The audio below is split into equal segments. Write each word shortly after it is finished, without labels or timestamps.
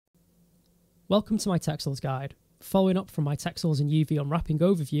Welcome to my Texels guide, following up from my Texels and UV unwrapping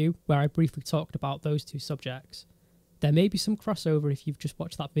overview where I briefly talked about those two subjects. There may be some crossover if you've just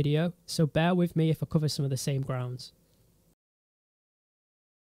watched that video, so bear with me if I cover some of the same grounds.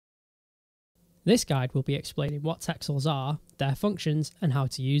 This guide will be explaining what Texels are, their functions and how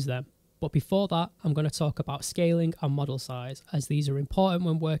to use them. But before that, I'm going to talk about scaling and model size, as these are important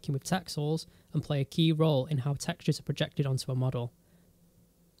when working with Texels and play a key role in how textures are projected onto a model.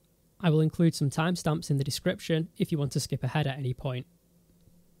 I will include some timestamps in the description if you want to skip ahead at any point.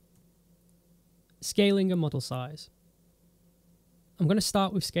 Scaling and model size. I'm going to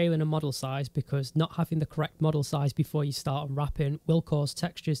start with scaling and model size because not having the correct model size before you start unwrapping will cause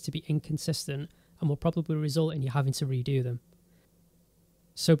textures to be inconsistent and will probably result in you having to redo them.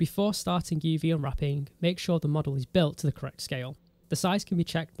 So before starting UV unwrapping, make sure the model is built to the correct scale. The size can be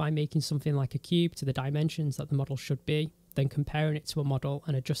checked by making something like a cube to the dimensions that the model should be, then comparing it to a model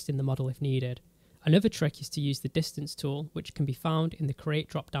and adjusting the model if needed. Another trick is to use the distance tool, which can be found in the Create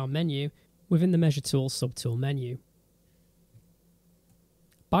drop-down menu within the Measure Tools subtool menu.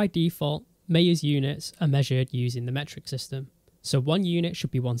 By default, Meyer's units are measured using the metric system, so 1 unit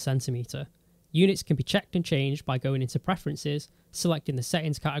should be 1 centimetre. Units can be checked and changed by going into Preferences, selecting the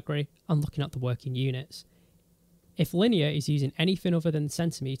Settings category and looking at the working units. If linear is using anything other than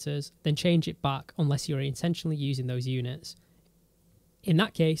centimetres, then change it back unless you are intentionally using those units. In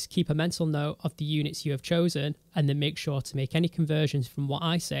that case, keep a mental note of the units you have chosen and then make sure to make any conversions from what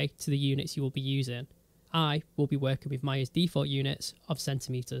I say to the units you will be using. I will be working with Meyer's default units of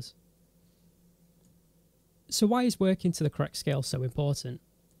centimetres. So why is working to the correct scale so important?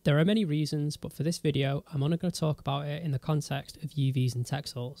 There are many reasons, but for this video I'm only going to talk about it in the context of UVs and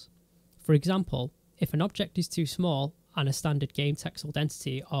Texels. For example, if an object is too small and a standard game Texel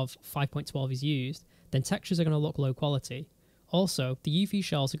density of 5.12 is used, then textures are going to look low quality. Also, the UV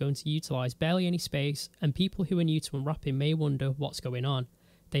shells are going to utilise barely any space, and people who are new to unwrapping may wonder what's going on.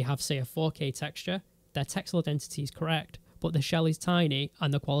 They have, say, a 4K texture, their Texel density is correct, but the shell is tiny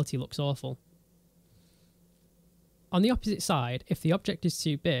and the quality looks awful. On the opposite side, if the object is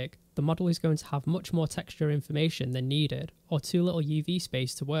too big, the model is going to have much more texture information than needed, or too little UV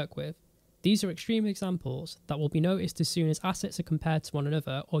space to work with. These are extreme examples that will be noticed as soon as assets are compared to one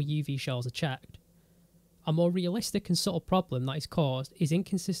another or UV shells are checked. A more realistic and subtle problem that is caused is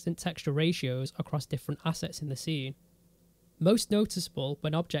inconsistent texture ratios across different assets in the scene. Most noticeable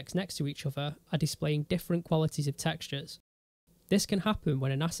when objects next to each other are displaying different qualities of textures. This can happen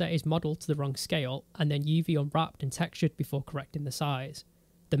when an asset is modelled to the wrong scale and then UV unwrapped and textured before correcting the size.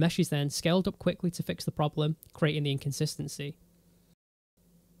 The mesh is then scaled up quickly to fix the problem, creating the inconsistency.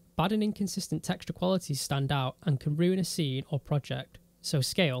 Bad and inconsistent texture qualities stand out and can ruin a scene or project, so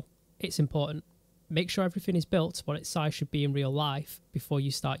scale, it's important. Make sure everything is built to what its size should be in real life before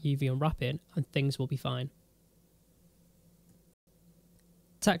you start UV unwrapping and things will be fine.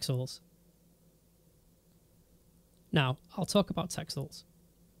 Texels. Now, I'll talk about texels.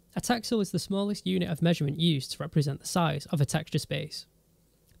 A texel is the smallest unit of measurement used to represent the size of a texture space.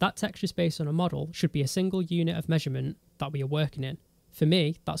 That texture space on a model should be a single unit of measurement that we are working in. For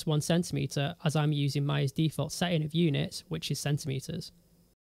me, that's 1 centimetre, as I'm using Meyer's default setting of units, which is centimetres.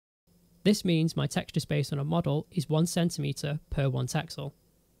 This means my texture space on a model is 1 centimetre per 1 texel.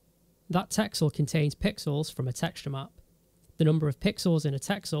 That texel contains pixels from a texture map. The number of pixels in a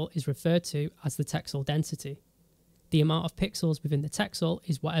texel is referred to as the Texel density. The amount of pixels within the texel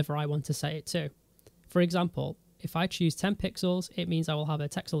is whatever I want to set it to. For example, if I choose 10 pixels, it means I will have a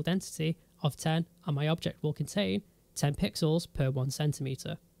Texel density of 10 and my object will contain 10 pixels per 1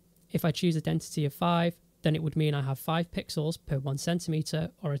 centimetre. If I choose a density of 5, then it would mean I have 5 pixels per 1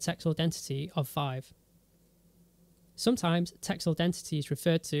 centimetre or a Texel density of 5. Sometimes Texel density is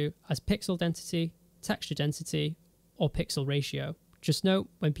referred to as pixel density, texture density, or pixel ratio. Just note,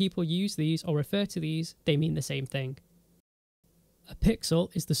 when people use these or refer to these, they mean the same thing. A pixel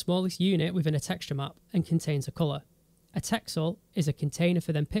is the smallest unit within a texture map and contains a colour. A texel is a container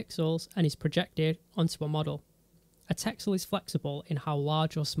for them pixels and is projected onto a model. A texel is flexible in how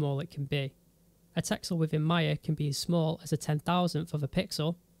large or small it can be. A texel within Meyer can be as small as a 10,000th of a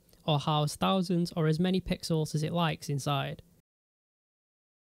pixel, or house thousands or as many pixels as it likes inside.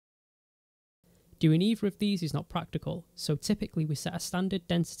 Doing either of these is not practical, so typically we set a standard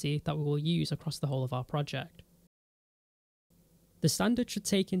density that we will use across the whole of our project. The standard should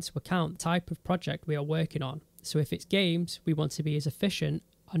take into account the type of project we are working on, so if it's games, we want to be as efficient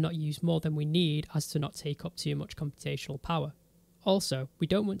and not use more than we need as to not take up too much computational power. Also, we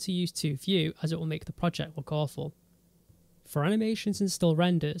don't want to use too few as it will make the project look awful. For animations and still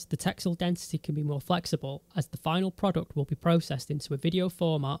renders, the Texel Density can be more flexible, as the final product will be processed into a video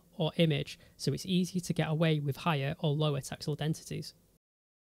format or image, so it's easier to get away with higher or lower Texel densities.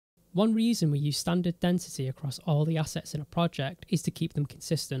 One reason we use standard density across all the assets in a project is to keep them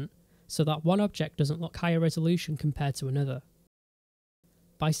consistent, so that one object doesn't look higher resolution compared to another.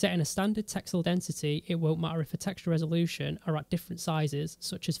 By setting a standard Texel density, it won't matter if a texture resolution are at different sizes,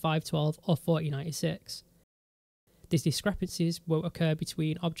 such as 512 or 4096. These discrepancies won't occur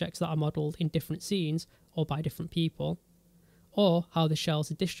between objects that are modelled in different scenes or by different people, or how the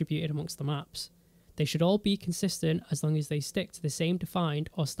shells are distributed amongst the maps. They should all be consistent as long as they stick to the same defined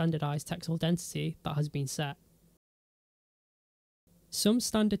or standardised Texel density that has been set. Some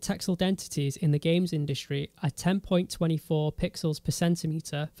standard Texel densities in the games industry are 10.24 pixels per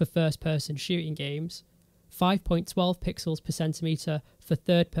centimetre for first-person shooting games, 5.12 pixels per centimetre for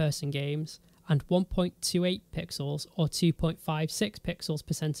third-person games, and 1.28 pixels or 2.56 pixels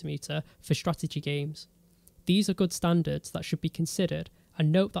per centimetre for strategy games. These are good standards that should be considered,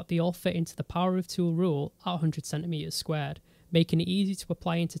 and note that they all fit into the power of tool rule at 100 centimetres squared, making it easy to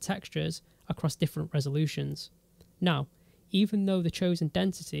apply into textures across different resolutions. Now, even though the chosen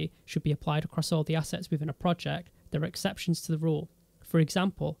density should be applied across all the assets within a project, there are exceptions to the rule. For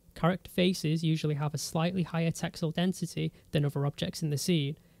example, character faces usually have a slightly higher Texel density than other objects in the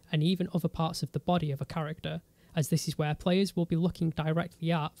scene, and even other parts of the body of a character, as this is where players will be looking directly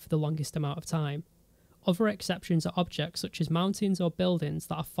at for the longest amount of time. Other exceptions are objects such as mountains or buildings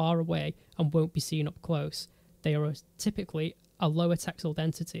that are far away and won't be seen up close. They are typically a lower Texel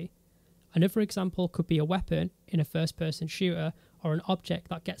density. Another example could be a weapon in a first-person shooter or an object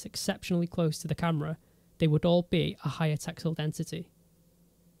that gets exceptionally close to the camera. They would all be a higher Texel density.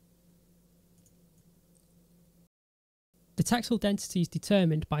 The Texel density is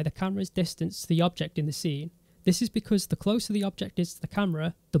determined by the camera's distance to the object in the scene. This is because the closer the object is to the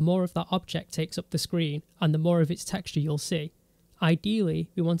camera, the more of that object takes up the screen and the more of its texture you'll see. Ideally,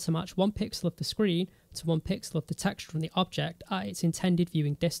 we want to match 1 pixel of the screen to 1 pixel of the texture on the object at its intended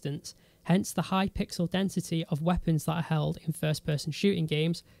viewing distance, hence the high pixel density of weapons that are held in first-person shooting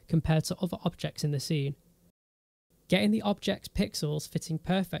games compared to other objects in the scene. Getting the object's pixels fitting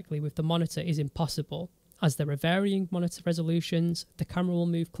perfectly with the monitor is impossible. As there are varying monitor resolutions, the camera will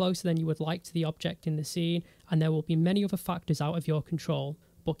move closer than you would like to the object in the scene, and there will be many other factors out of your control,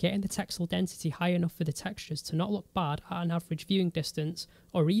 but getting the Texel density high enough for the textures to not look bad at an average viewing distance,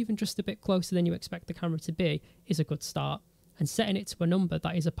 or even just a bit closer than you expect the camera to be, is a good start, and setting it to a number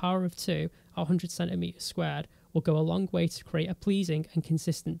that is a power of 2 at 100 centimeters squared will go a long way to create a pleasing and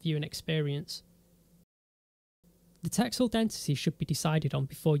consistent viewing experience. The Texel density should be decided on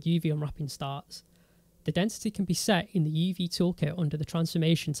before UV unwrapping starts. The density can be set in the UV toolkit under the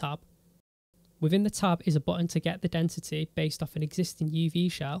Transformation tab. Within the tab is a button to get the density based off an existing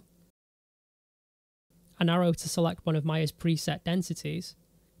UV shell, an arrow to select one of Maya's preset densities,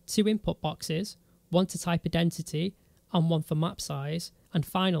 2 input boxes, one to type a density and one for map size, and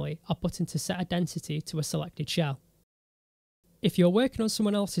finally a button to set a density to a selected shell. If you're working on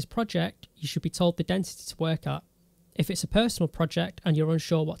someone else's project, you should be told the density to work at. If it's a personal project and you're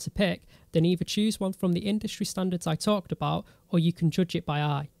unsure what to pick, then either choose one from the industry standards I talked about, or you can judge it by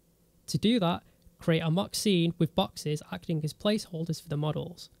eye. To do that, create a mock scene with boxes acting as placeholders for the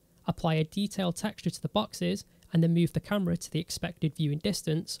models. Apply a detailed texture to the boxes, and then move the camera to the expected viewing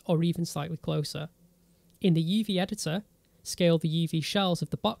distance, or even slightly closer. In the UV editor, scale the UV shells of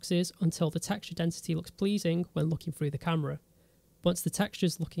the boxes until the texture density looks pleasing when looking through the camera. Once the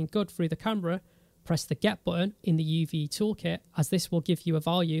texture's looking good through the camera, press the Get button in the UV toolkit, as this will give you a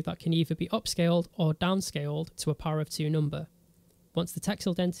value that can either be upscaled or downscaled to a power of 2 number. Once the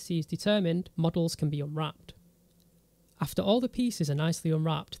Texel density is determined, models can be unwrapped. After all the pieces are nicely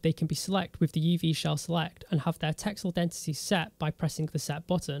unwrapped, they can be selected with the UV shell select and have their Texel density set by pressing the Set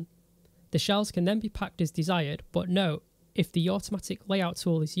button. The shells can then be packed as desired, but note, if the automatic layout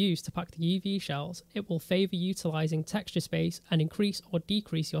tool is used to pack the UV shells, it will favour utilising texture space and increase or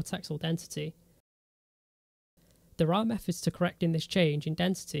decrease your Texel density. There are methods to correcting this change in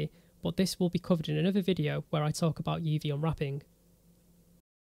density, but this will be covered in another video where I talk about UV unwrapping.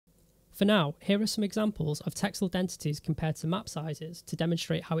 For now, here are some examples of Texel densities compared to map sizes to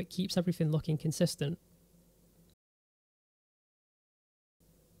demonstrate how it keeps everything looking consistent.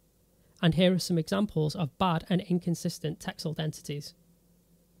 And here are some examples of bad and inconsistent Texel densities.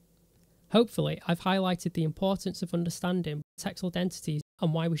 Hopefully, I've highlighted the importance of understanding Texel densities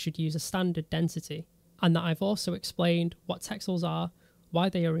and why we should use a standard density, and that I've also explained what Texels are, why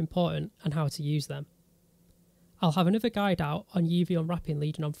they are important, and how to use them. I'll have another guide out on UV unwrapping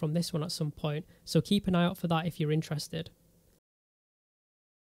leading on from this one at some point, so keep an eye out for that if you're interested.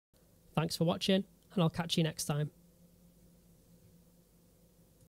 Thanks for watching, and I'll catch you next time.